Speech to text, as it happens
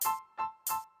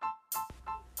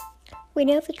We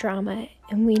know the drama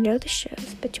and we know the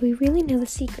shows, but do we really know the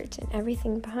secrets and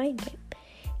everything behind it?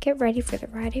 Get ready for the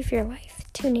ride of your life.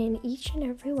 Tune in each and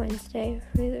every Wednesday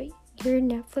for your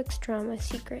Netflix drama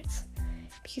secrets.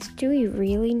 Because do we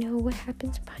really know what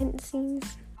happens behind the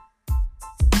scenes?